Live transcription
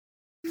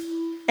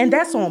And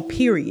that's on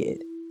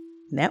Period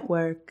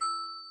Network.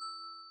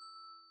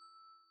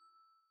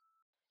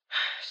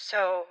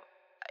 So,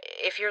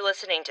 if you're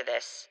listening to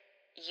this,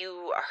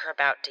 you are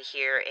about to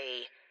hear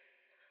a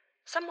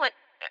somewhat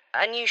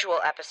unusual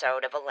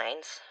episode of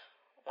Elaine's,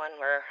 one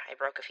where I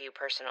broke a few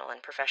personal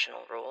and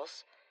professional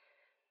rules.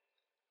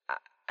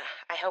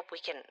 I hope we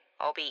can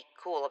all be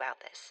cool about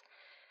this.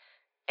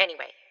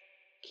 Anyway,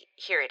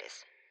 here it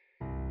is.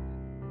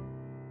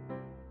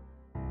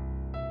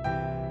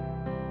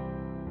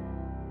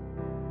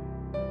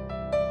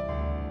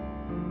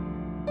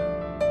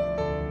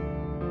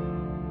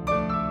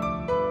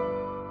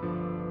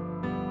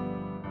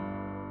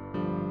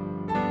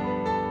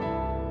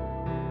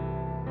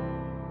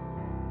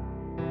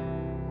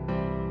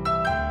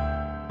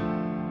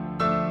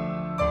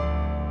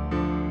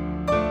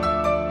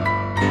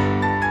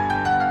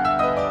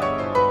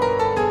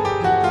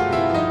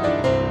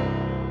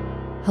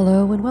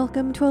 Hello and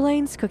welcome to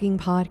Elaine's Cooking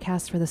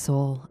Podcast for the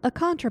Soul, a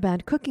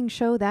contraband cooking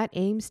show that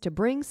aims to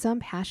bring some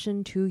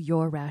passion to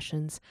your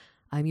rations.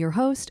 I'm your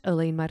host,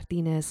 Elaine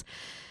Martinez.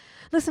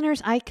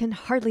 Listeners, I can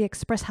hardly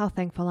express how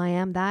thankful I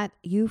am that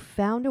you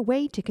found a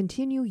way to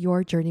continue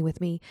your journey with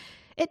me.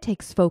 It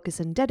takes focus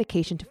and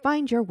dedication to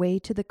find your way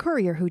to the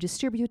courier who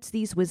distributes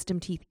these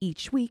wisdom teeth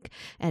each week,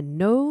 and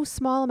no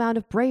small amount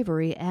of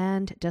bravery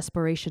and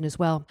desperation as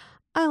well.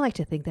 I like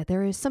to think that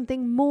there is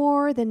something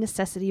more than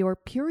necessity or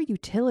pure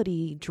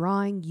utility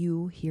drawing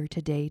you here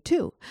today,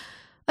 too.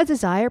 A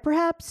desire,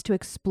 perhaps, to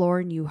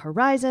explore new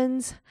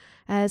horizons,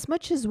 as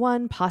much as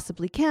one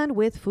possibly can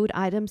with food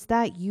items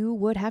that you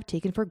would have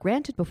taken for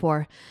granted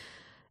before.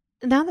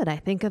 Now that I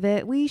think of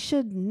it, we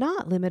should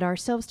not limit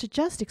ourselves to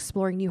just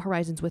exploring new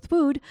horizons with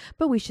food,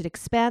 but we should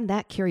expand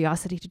that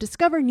curiosity to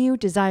discover new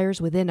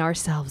desires within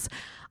ourselves.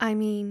 I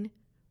mean,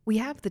 we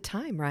have the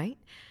time, right?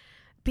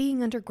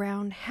 Being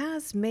underground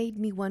has made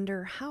me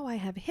wonder how I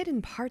have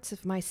hidden parts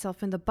of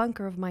myself in the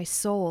bunker of my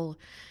soul,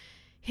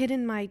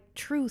 hidden my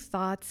true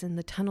thoughts in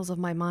the tunnels of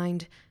my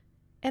mind,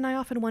 and I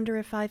often wonder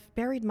if I've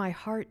buried my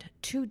heart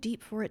too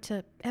deep for it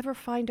to ever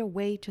find a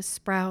way to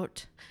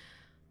sprout.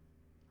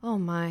 Oh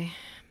my,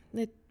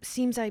 it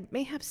seems I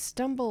may have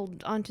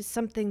stumbled onto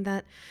something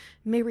that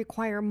may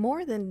require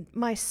more than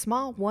my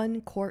small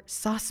 1-quart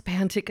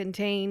saucepan to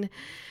contain.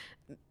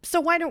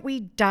 So why don't we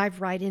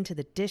dive right into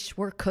the dish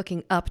we're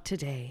cooking up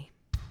today?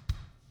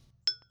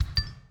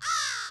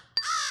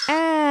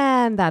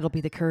 And that'll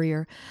be the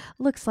courier.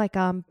 Looks like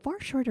I'm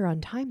far shorter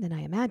on time than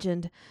I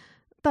imagined.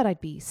 Thought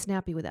I'd be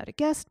snappy without a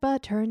guest,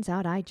 but turns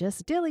out I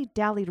just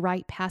dilly-dallied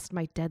right past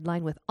my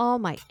deadline with all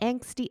my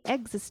angsty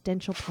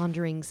existential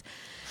ponderings.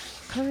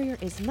 Courier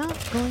is not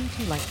going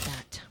to like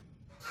that.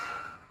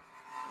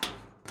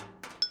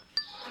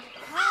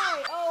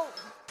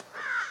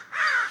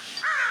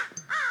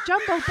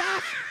 Jumbo,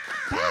 back!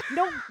 Back!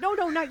 No,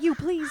 not you.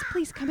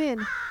 Please come in.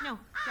 No,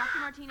 Dr.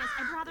 Martinez,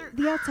 I'd rather...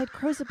 The outside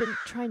crows have been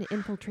trying to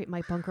infiltrate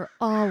my bunker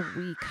all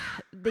week.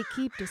 They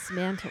keep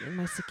dismantling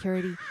my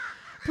security.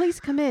 Please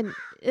come in.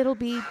 It'll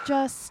be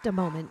just a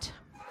moment.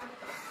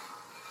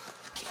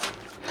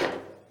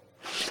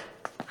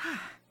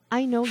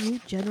 I know you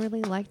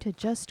generally like to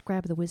just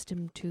grab the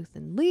wisdom tooth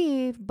and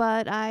leave,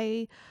 but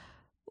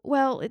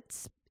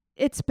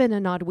it's been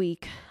an odd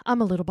week.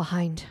 I'm a little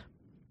behind.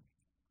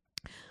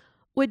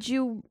 Would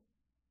you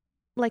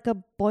like a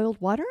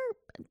boiled water?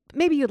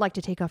 Maybe you'd like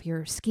to take off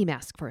your ski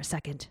mask for a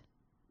second.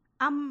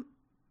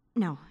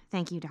 No,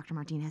 thank you, Dr.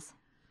 Martinez.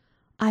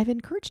 I've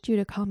encouraged you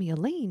to call me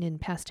Elaine in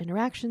past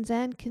interactions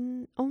and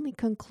can only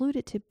conclude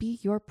it to be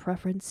your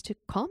preference to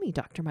call me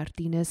Dr.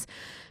 Martinez.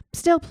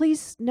 Still,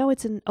 please know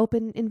it's an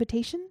open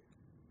invitation.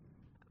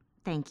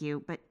 Thank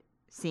you, but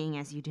seeing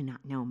as you do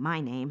not know my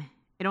name,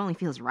 it only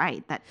feels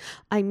right that...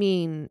 I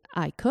mean,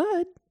 I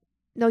could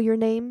know your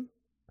name.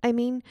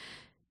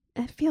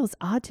 It feels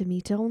odd to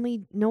me to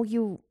only know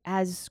you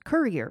as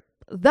Courier.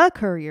 The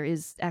Courier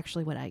is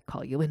actually what I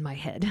call you in my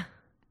head.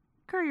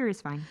 Courier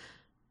is fine.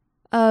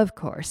 Of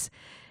course.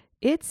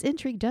 Its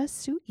intrigue does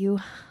suit you.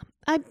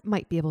 I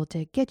might be able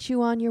to get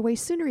you on your way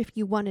sooner if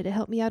you wanted to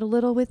help me out a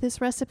little with this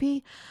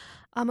recipe.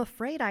 I'm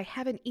afraid I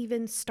haven't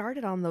even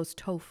started on those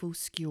tofu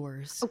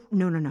skewers. Oh,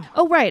 no.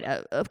 Oh, right.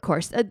 Of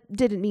course.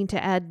 Didn't mean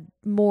to add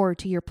more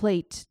to your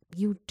plate.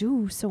 You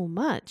do so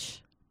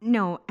much.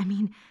 No,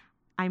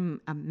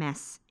 I'm a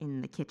mess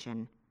in the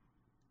kitchen.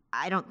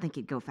 I don't think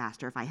it'd go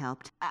faster if I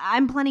helped.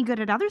 I'm plenty good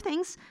at other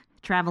things.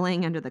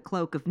 Traveling under the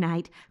cloak of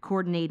night,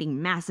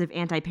 coordinating massive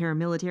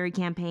anti-paramilitary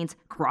campaigns,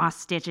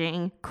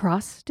 cross-stitching.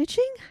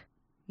 Cross-stitching?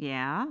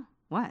 Yeah?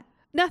 What?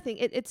 Nothing.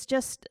 It's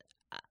just,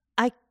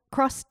 I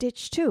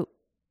cross-stitch too.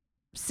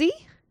 See?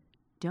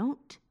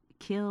 Don't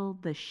kill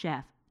the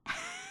chef.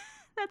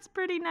 That's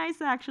pretty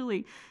nice,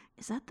 actually.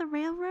 Is that the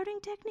railroading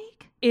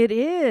technique? It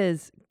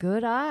is.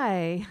 Good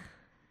eye.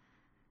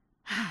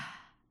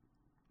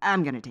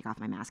 I'm gonna take off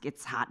my mask.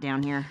 It's hot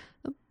down here.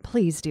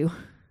 Please do.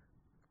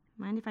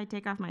 Mind if I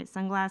take off my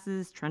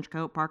sunglasses, trench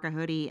coat, parka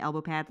hoodie,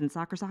 elbow pads, and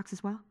soccer socks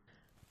as well?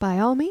 By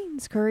all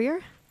means,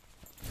 Courier.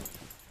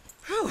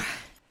 Whew.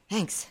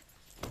 Thanks.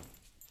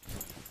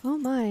 Oh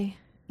my.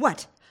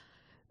 What?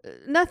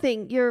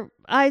 Nothing. Your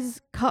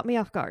eyes caught me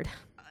off guard.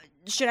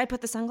 Should I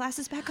put the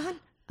sunglasses back on?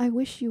 I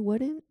wish you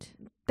wouldn't.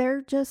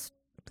 They're just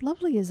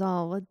lovely as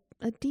all.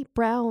 A deep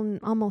brown,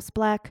 almost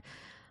black.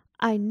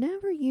 I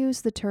never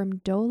used the term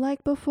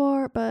doe-like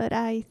before, but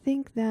I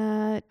think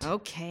that...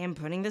 Okay, I'm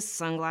putting the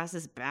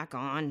sunglasses back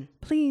on.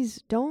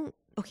 Please don't.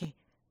 Okay,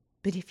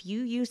 but if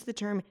you use the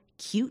term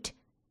cute,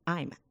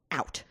 I'm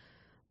out.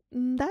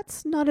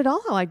 That's not at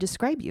all how I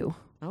describe you.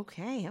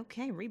 Okay,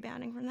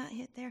 rebounding from that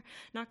hit there.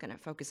 Not gonna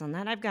focus on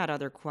that. I've got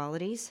other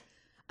qualities.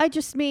 I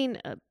just mean,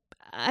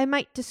 I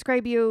might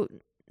describe you,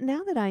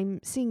 now that I'm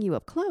seeing you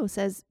up close,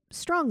 as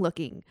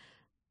strong-looking,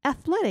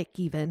 athletic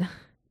even.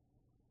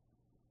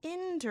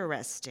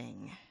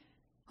 Interesting.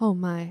 Oh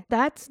my,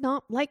 that's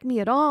not like me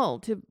at all,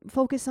 to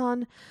focus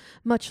on,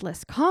 much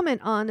less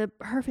comment on, a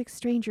perfect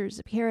stranger's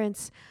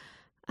appearance.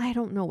 I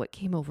don't know what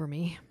came over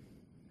me.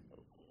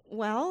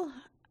 Well,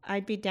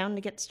 I'd be down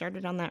to get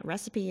started on that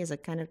recipe as a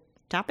kind of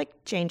topic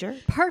changer.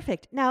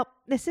 Perfect. Now,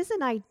 this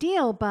isn't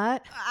ideal,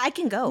 but... I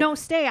can go. No,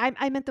 stay.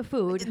 I meant the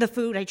food. The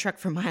food I truck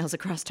for miles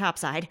across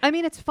Topside. I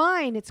mean, it's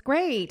fine. It's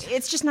great.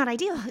 It's just not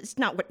ideal. It's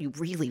not what you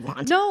really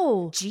want.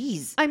 No.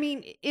 Jeez. I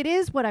mean, it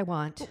is what I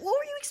want. What were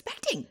you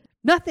expecting?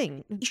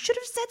 Nothing. You should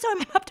have said so.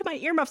 I'm up to my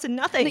earmuffs and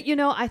nothing. You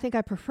know, I think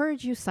I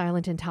preferred you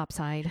silent and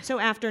Topside. So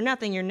after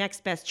nothing, your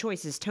next best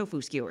choice is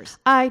tofu skewers.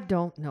 I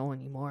don't know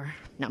anymore.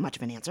 Not much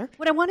of an answer.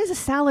 What I want is a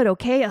salad,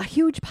 okay? A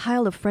huge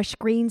pile of fresh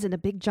greens in a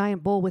big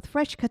giant bowl with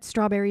fresh cut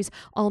strawberries,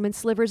 almond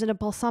slivers, and a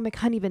balsamic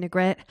honey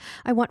vinaigrette.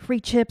 I want free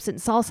chips and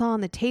salsa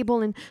on the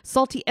table and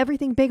salty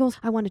everything bagels.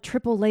 I want a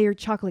triple layered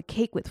chocolate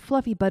cake with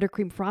fluffy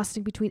buttercream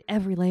frosting between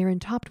every layer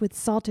and topped with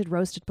salted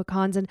roasted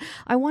pecans. And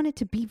I want it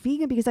to be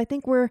vegan because I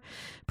think we're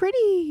pretty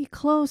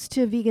close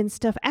to vegan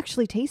stuff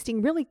actually tasting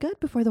really good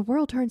before the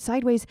world turns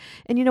sideways.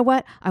 And you know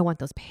what? I want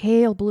those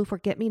pale blue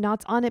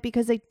forget-me-nots on it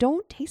because they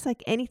don't taste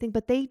like anything,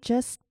 but they're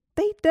just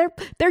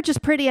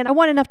pretty, and I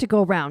want enough to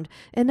go around.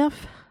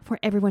 Enough for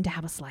everyone to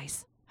have a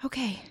slice.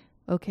 Okay.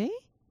 Okay?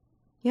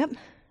 Yep.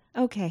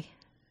 Okay.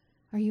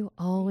 Are you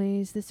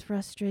always this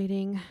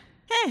frustrating?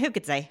 Who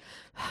could say?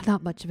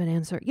 Not much of an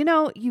answer. You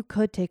know, you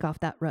could take off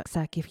that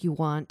rucksack if you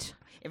want.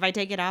 If I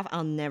take it off,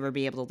 I'll never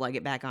be able to lug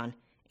it back on.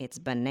 It's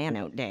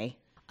banana day.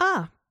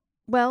 Ah,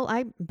 well,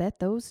 I bet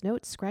those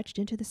notes scratched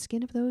into the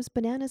skin of those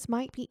bananas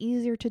might be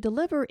easier to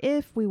deliver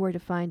if we were to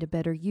find a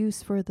better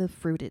use for the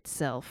fruit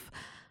itself.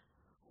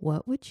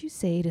 What would you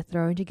say to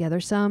throwing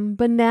together some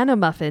banana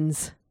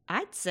muffins?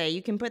 I'd say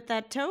you can put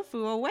that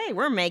tofu away.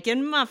 We're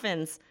making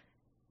muffins.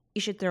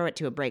 You should throw it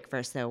to a break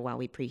first, though, while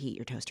we preheat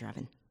your toaster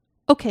oven.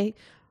 Okay,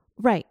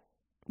 right.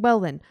 Well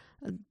then,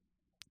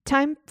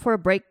 time for a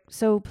break,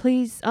 so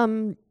please,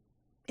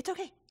 It's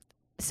okay.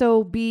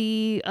 So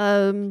be,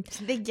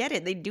 They get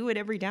it. They do it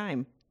every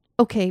time.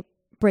 Okay,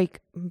 break.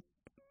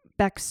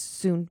 Back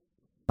soon.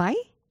 Bye?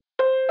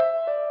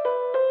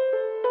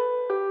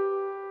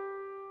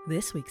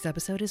 This week's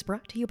episode is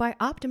brought to you by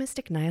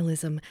Optimistic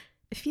Nihilism.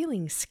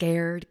 Feeling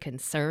scared,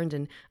 concerned,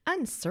 and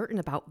uncertain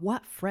about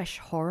what fresh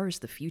horrors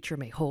the future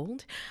may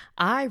hold?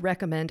 I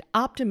recommend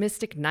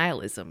Optimistic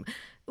Nihilism.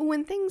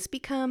 When things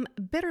become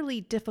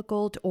bitterly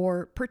difficult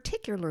or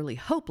particularly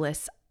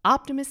hopeless,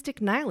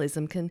 Optimistic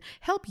Nihilism can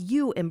help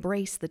you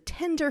embrace the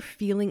tender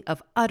feeling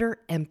of utter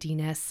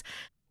emptiness.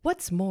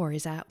 What's more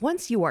is that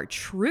once you are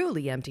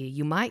truly empty,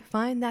 you might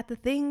find that the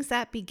things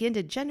that begin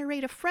to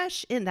generate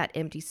afresh in that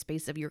empty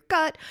space of your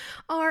gut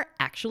are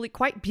actually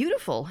quite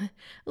beautiful.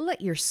 Let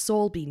your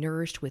soul be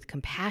nourished with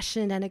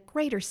compassion and a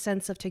greater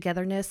sense of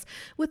togetherness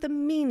with the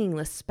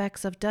meaningless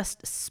specks of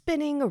dust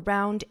spinning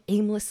around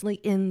aimlessly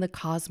in the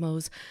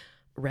cosmos.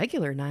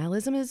 Regular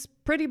nihilism is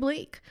pretty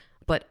bleak.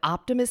 But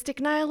optimistic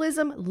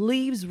nihilism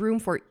leaves room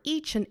for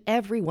each and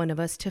every one of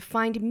us to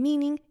find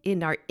meaning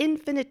in our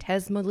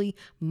infinitesimally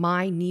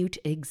minute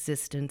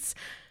existence.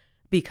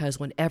 Because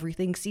when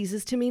everything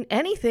ceases to mean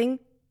anything,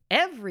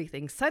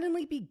 everything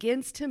suddenly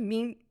begins to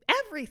mean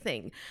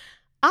everything.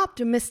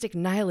 Optimistic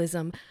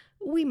nihilism.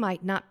 We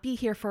might not be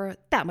here for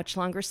that much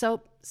longer,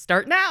 so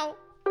start now.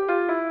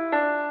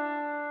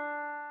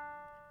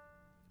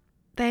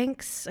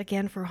 Thanks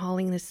again for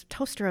hauling this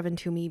toaster oven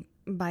to me,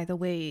 by the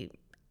way.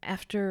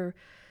 After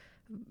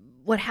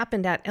what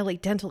happened at LA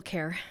Dental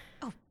Care.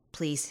 Oh,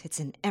 please, it's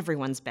in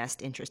everyone's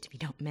best interest if you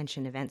don't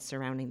mention events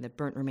surrounding the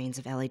burnt remains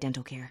of LA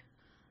Dental Care.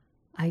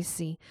 I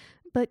see.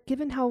 But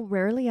given how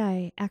rarely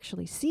I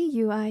actually see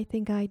you, I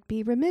think I'd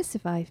be remiss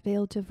if I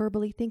failed to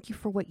verbally thank you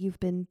for what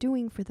you've been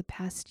doing for the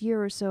past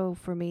year or so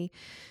for me,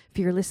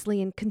 fearlessly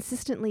and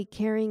consistently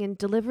carrying and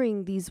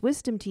delivering these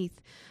wisdom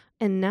teeth,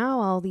 and now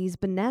all these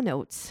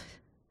bananotes.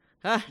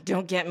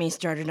 Don't get me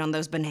started on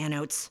those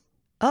bananotes.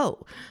 Oh,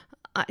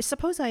 I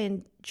suppose I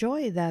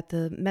enjoy that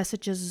the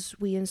messages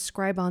we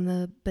inscribe on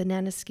the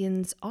banana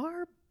skins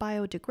are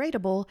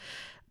biodegradable,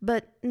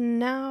 but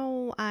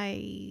now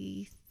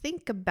I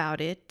think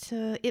about it,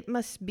 it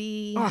must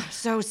be... Oh,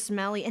 so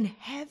smelly and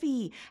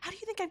heavy. How do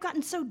you think I've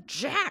gotten so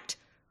jacked?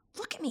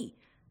 Look at me.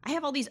 I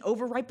have all these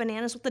overripe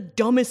bananas with the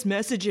dumbest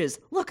messages.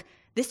 Look,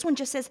 this one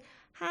just says,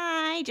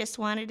 Hi, just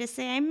wanted to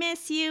say I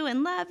miss you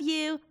and love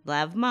you.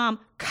 Love, Mom.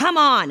 Come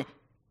on!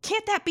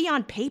 Can't that be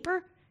on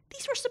paper?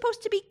 These were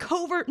supposed to be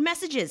covert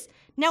messages.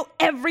 Now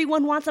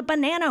everyone wants a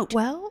bananote.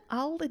 Well,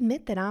 I'll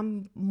admit that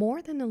I'm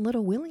more than a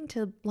little willing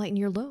to lighten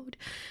your load.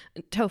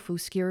 Tofu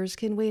skewers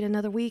can wait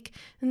another week,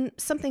 and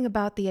something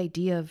about the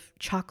idea of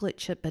chocolate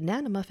chip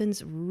banana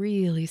muffins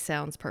really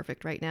sounds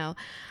perfect right now.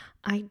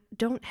 I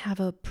don't have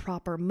a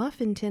proper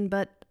muffin tin,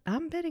 but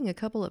I'm betting a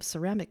couple of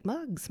ceramic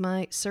mugs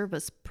might serve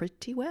us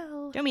pretty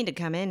well. Don't mean to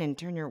come in and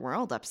turn your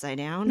world upside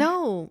down.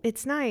 No,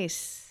 it's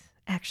nice,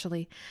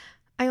 actually.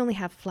 I only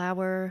have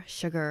flour,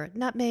 sugar,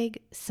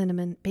 nutmeg,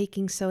 cinnamon,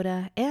 baking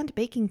soda, and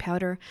baking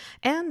powder,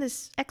 and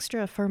this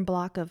extra firm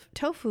block of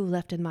tofu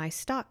left in my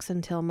stocks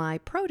until my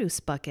produce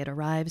bucket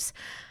arrives.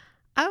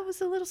 I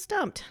was a little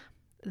stumped.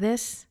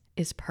 This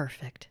is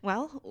perfect.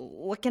 Well,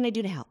 what can I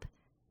do to help?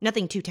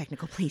 Nothing too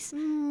technical, please.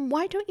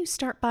 Why don't you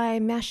start by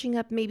mashing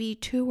up maybe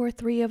 2 or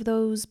 3 of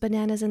those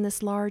bananas in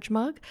this large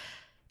mug?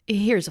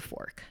 Here's a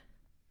fork.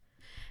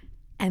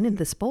 And in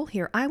this bowl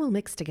here, I will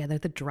mix together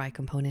the dry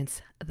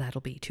components. That'll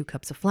be 2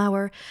 cups of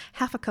flour,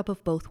 half a cup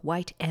of both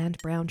white and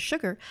brown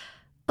sugar.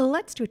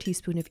 Let's do a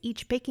teaspoon of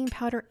each baking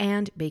powder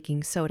and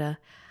baking soda.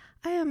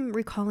 I am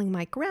recalling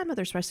my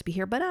grandmother's recipe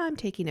here, but I'm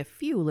taking a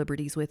few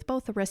liberties with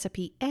both the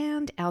recipe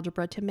and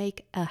algebra to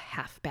make a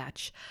half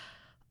batch.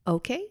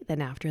 Okay,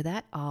 then after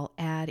that, I'll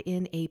add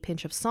in a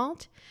pinch of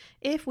salt.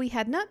 If we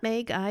had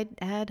nutmeg, I'd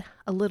add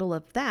a little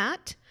of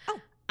that.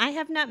 Oh, I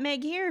have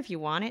nutmeg here if you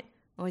want it.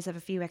 Always have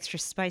a few extra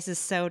spices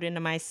sewed into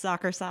my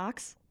soccer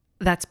socks.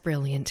 That's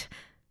brilliant.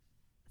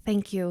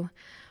 Thank you.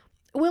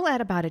 We'll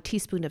add about a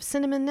teaspoon of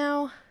cinnamon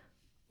now.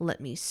 Let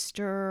me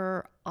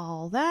stir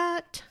all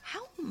that.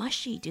 How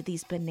mushy do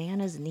these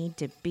bananas need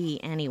to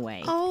be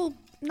anyway? Oh,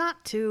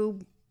 not too.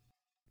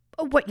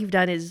 What you've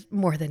done is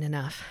more than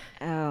enough.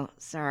 Oh,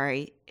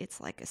 sorry.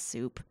 It's like a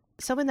soup.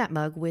 So in that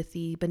mug with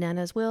the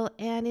bananas, we'll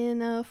add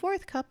in a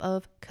 4th cup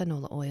of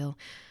canola oil.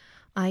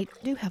 I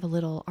do have a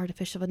little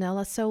artificial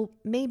vanilla, so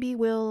maybe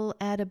we'll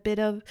add a bit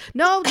of...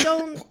 No,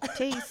 don't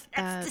taste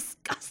that. That's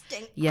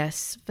disgusting.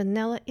 Yes,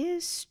 vanilla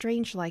is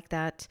strange like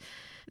that.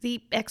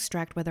 The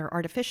extract, whether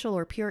artificial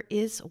or pure,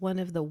 is one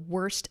of the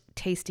worst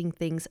tasting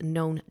things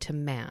known to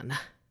man.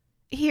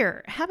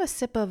 Here, have a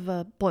sip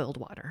of boiled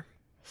water.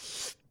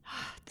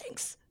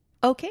 Thanks.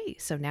 Okay,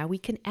 so now we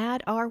can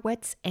add our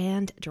wets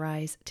and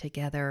dries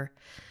together.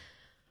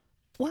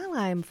 While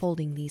I'm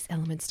folding these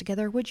elements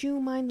together, would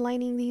you mind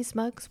lining these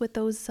mugs with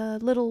those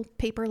little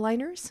paper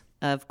liners?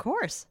 Of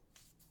course.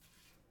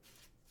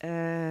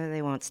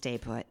 They won't stay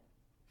put.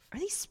 Are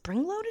these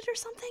spring-loaded or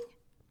something?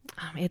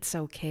 It's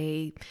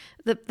okay.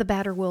 The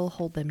batter will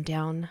hold them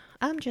down.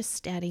 I'm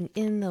just adding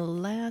in the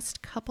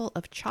last couple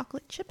of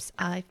chocolate chips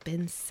I've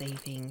been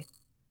saving.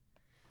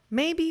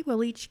 Maybe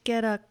we'll each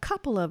get a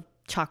couple of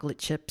chocolate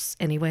chips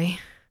anyway.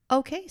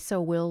 Okay, so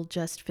we'll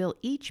just fill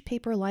each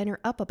paper liner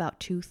up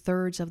about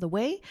 2/3 of the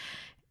way,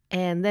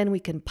 and then we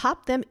can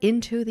pop them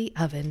into the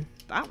oven.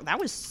 That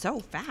was so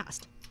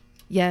fast.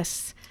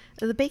 Yes,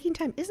 the baking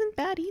time isn't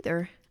bad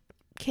either.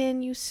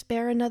 Can you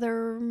spare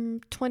another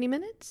 20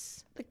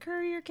 minutes? The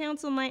Courier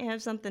Council might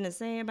have something to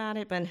say about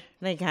it, but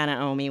they kind of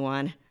owe me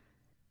one.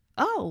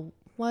 Oh,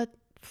 what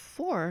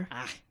for?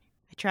 I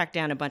tracked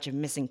down a bunch of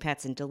missing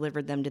pets and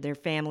delivered them to their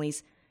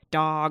families.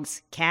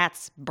 Dogs,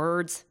 cats,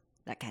 birds,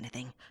 that kind of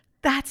thing.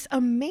 That's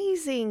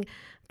amazing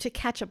to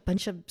catch a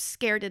bunch of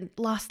scared and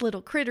lost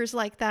little critters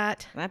like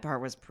that. That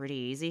part was pretty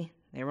easy.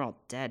 They were all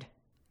dead.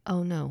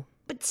 Oh, no.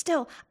 But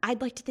still,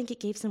 I'd like to think it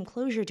gave some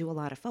closure to a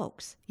lot of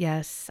folks.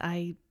 Yes,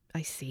 I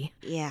see.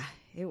 Yeah,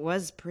 it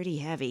was pretty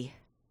heavy.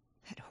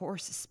 That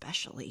horse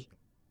especially.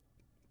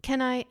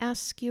 Can I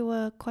ask you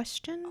a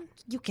question?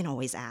 You can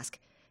always ask.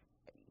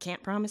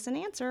 Can't promise an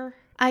answer.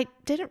 I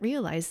didn't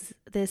realize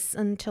this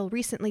until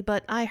recently,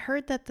 but I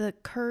heard that the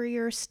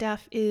courier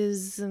staff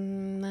is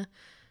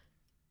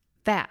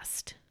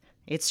vast.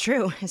 It's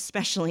true,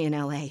 especially in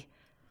LA.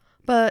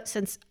 But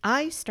since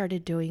I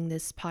started doing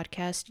this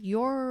podcast,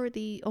 you're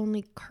the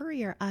only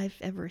courier I've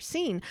ever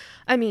seen.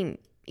 I mean,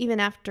 even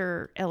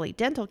after LA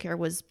Dental Care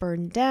was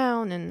burned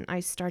down and I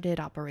started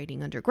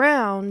operating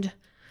underground.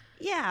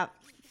 Yeah,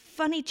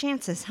 funny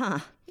chances, huh?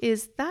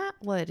 Is that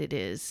what it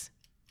is?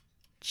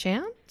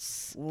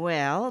 Chance?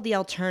 Well, the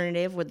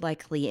alternative would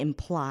likely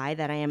imply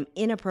that I am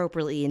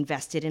inappropriately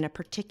invested in a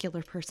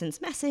particular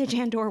person's message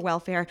and or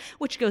welfare,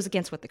 which goes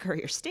against what the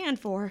couriers stand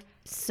for.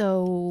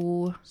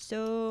 So,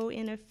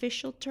 in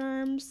official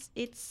terms,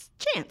 it's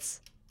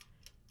chance.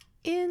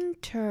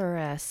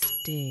 Interesting.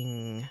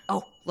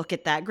 Oh, look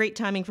at that. Great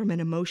timing from an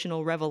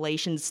emotional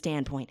revelations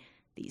standpoint.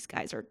 These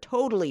guys are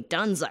totally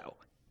donezo.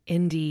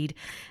 Indeed.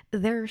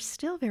 They're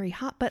still very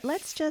hot, but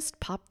let's just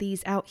pop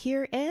these out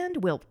here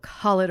and we'll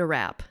call it a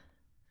wrap.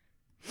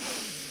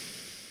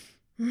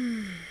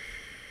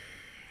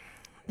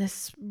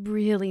 This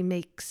really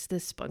makes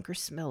this bunker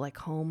smell like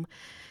home.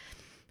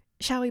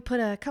 Shall we put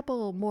a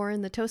couple more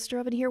in the toaster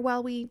oven here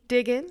while we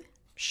dig in?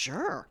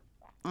 Sure.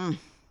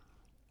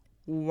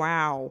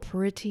 Wow.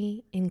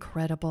 Pretty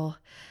incredible.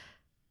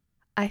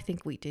 I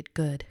think we did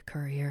good,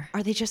 Courier.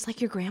 Are they just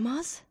like your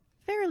grandma's?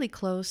 Fairly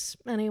close,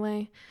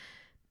 anyway.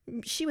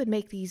 She would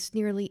make these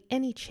nearly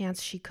any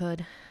chance she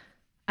could.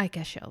 I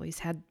guess she always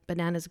had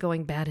bananas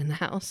going bad in the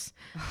house.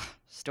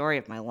 Story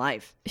of my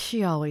life.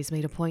 She always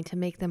made a point to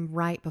make them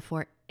right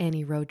before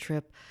any road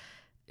trip.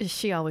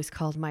 She always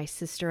called my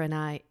sister and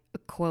I,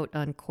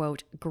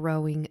 quote-unquote,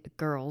 growing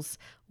girls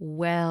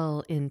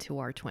well into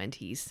our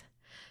 20s.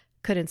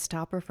 Couldn't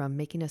stop her from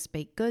making us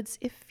baked goods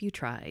if you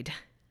tried.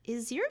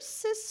 Is your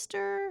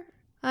sister...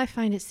 I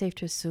find it safe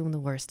to assume the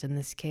worst in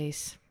this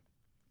case.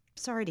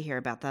 Sorry to hear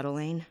about that,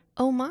 Elaine.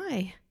 Oh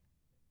my.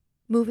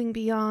 Moving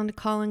beyond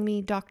calling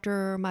me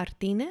Dr.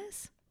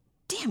 Martinez?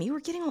 Damn, you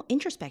were getting all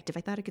introspective.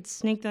 I thought I could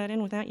sneak that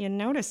in without you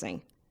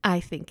noticing. I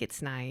think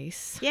it's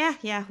nice.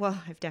 Yeah,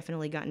 well, I've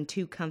definitely gotten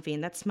too comfy,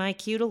 and that's my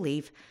cue to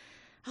leave.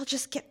 I'll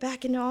just get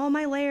back into all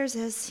my layers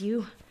as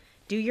you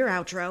do your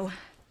outro.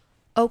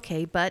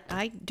 Okay, but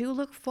I do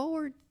look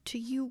forward to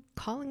you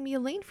calling me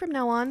Elaine from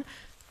now on,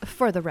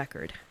 for the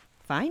record.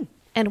 Fine.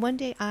 And one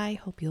day I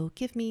hope you'll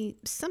give me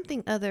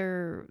something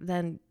other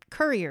than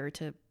Courier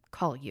to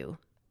call you.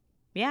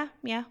 Yeah,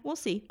 we'll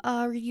see.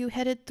 Are you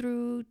headed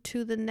through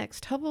to the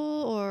next hovel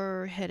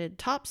or headed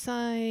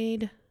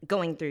topside?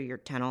 Going through your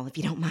tunnel, if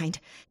you don't mind.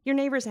 Your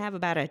neighbors have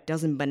about a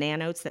dozen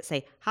banana notes that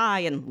say hi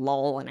and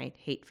lol, and I'd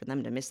hate for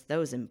them to miss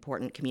those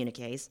important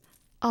communiques.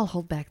 I'll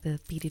hold back the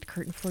beaded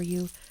curtain for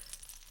you.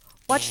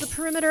 Watch the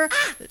perimeter.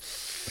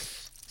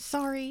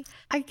 Sorry.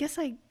 I guess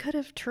I could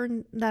have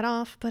turned that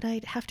off, but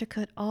I'd have to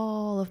cut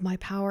all of my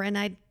power, and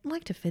I'd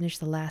like to finish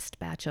the last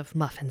batch of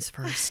muffins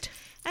first.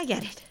 I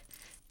get it.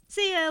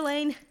 See ya,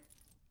 Elaine.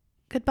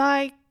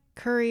 Goodbye,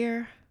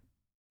 Courier.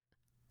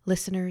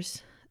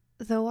 Listeners,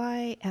 though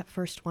I at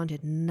first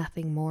wanted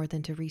nothing more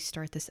than to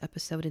restart this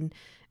episode and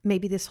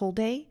maybe this whole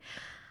day,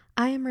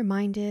 I am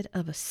reminded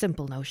of a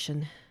simple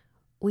notion.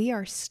 We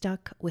are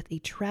stuck with a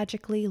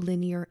tragically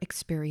linear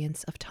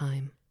experience of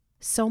time.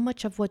 So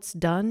much of what's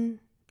done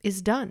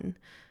is done.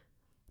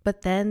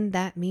 But then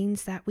that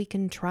means that we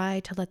can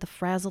try to let the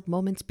frazzled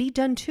moments be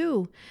done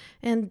too,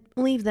 and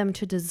leave them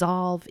to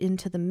dissolve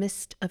into the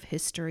mist of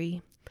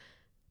history.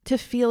 To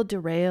feel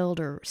derailed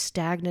or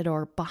stagnant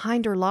or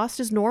behind or lost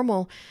is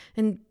normal,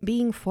 and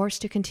being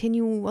forced to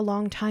continue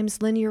along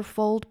time's linear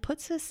fold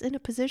puts us in a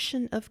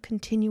position of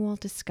continual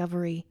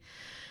discovery.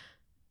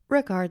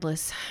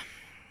 Regardless,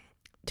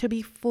 to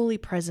be fully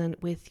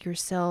present with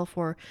yourself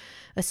or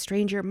a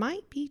stranger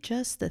might be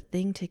just the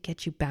thing to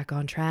get you back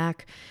on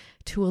track,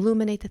 to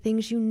illuminate the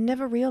things you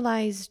never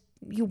realized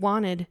you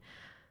wanted.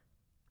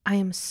 I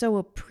am so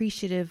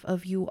appreciative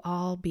of you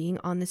all being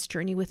on this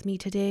journey with me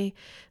today,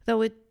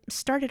 though it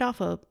started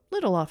off a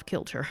little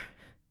off-kilter.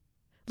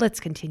 Let's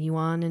continue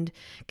on and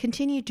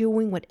continue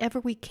doing whatever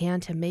we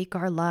can to make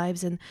our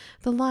lives and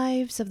the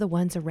lives of the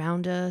ones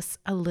around us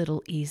a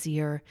little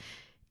easier.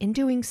 In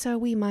doing so,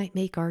 we might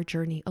make our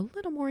journey a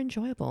little more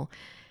enjoyable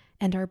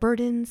and our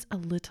burdens a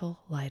little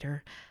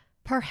lighter.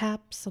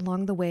 Perhaps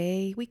along the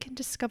way, we can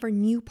discover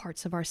new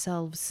parts of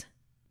ourselves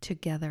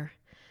together.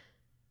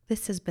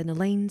 This has been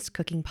Elaine's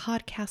Cooking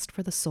Podcast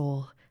for the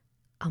Soul.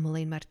 I'm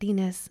Elaine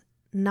Martinez,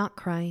 not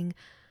crying,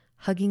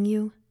 hugging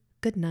you.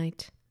 Good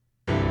night.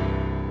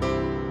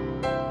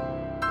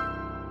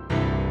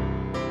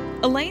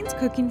 Elaine's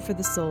Cooking for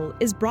the Soul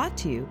is brought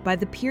to you by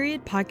the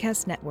Period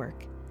Podcast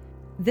Network.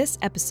 This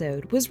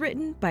episode was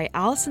written by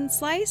Allison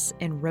Slice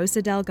and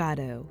Rosa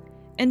Delgado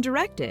and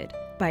directed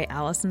by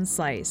Allison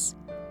Slice.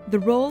 The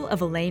role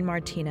of Elaine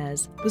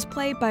Martinez was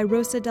played by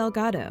Rosa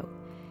Delgado,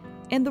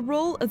 and the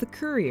role of the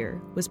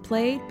Courier was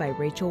played by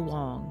Rachel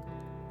Wong.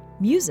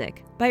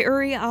 Music by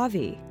Uri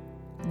Avi.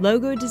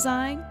 Logo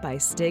design by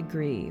Stig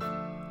Grieve.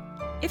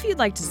 If you'd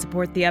like to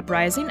support the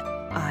Uprising,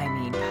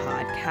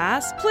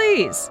 podcast,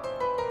 please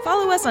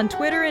follow us on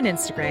Twitter and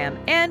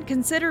Instagram, and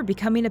consider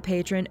becoming a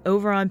patron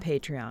over on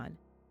Patreon.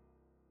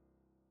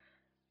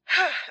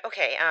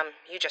 Okay,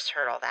 you just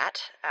heard all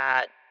that.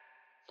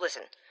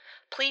 Listen,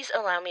 please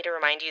allow me to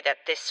remind you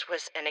that this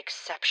was an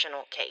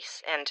exceptional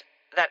case, and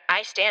that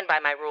I stand by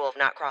my rule of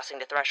not crossing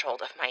the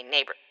threshold of my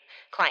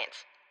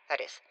clients,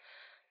 that is.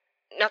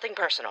 Nothing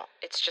personal.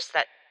 It's just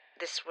that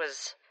this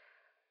was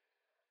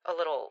a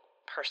little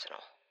personal.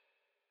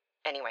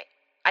 Anyway,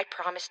 I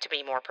promise to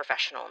be more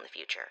professional in the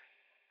future.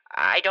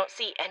 I don't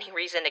see any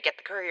reason to get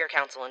the Courier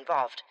Council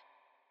involved.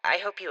 I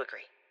hope you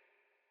agree.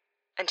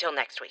 Until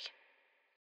next week.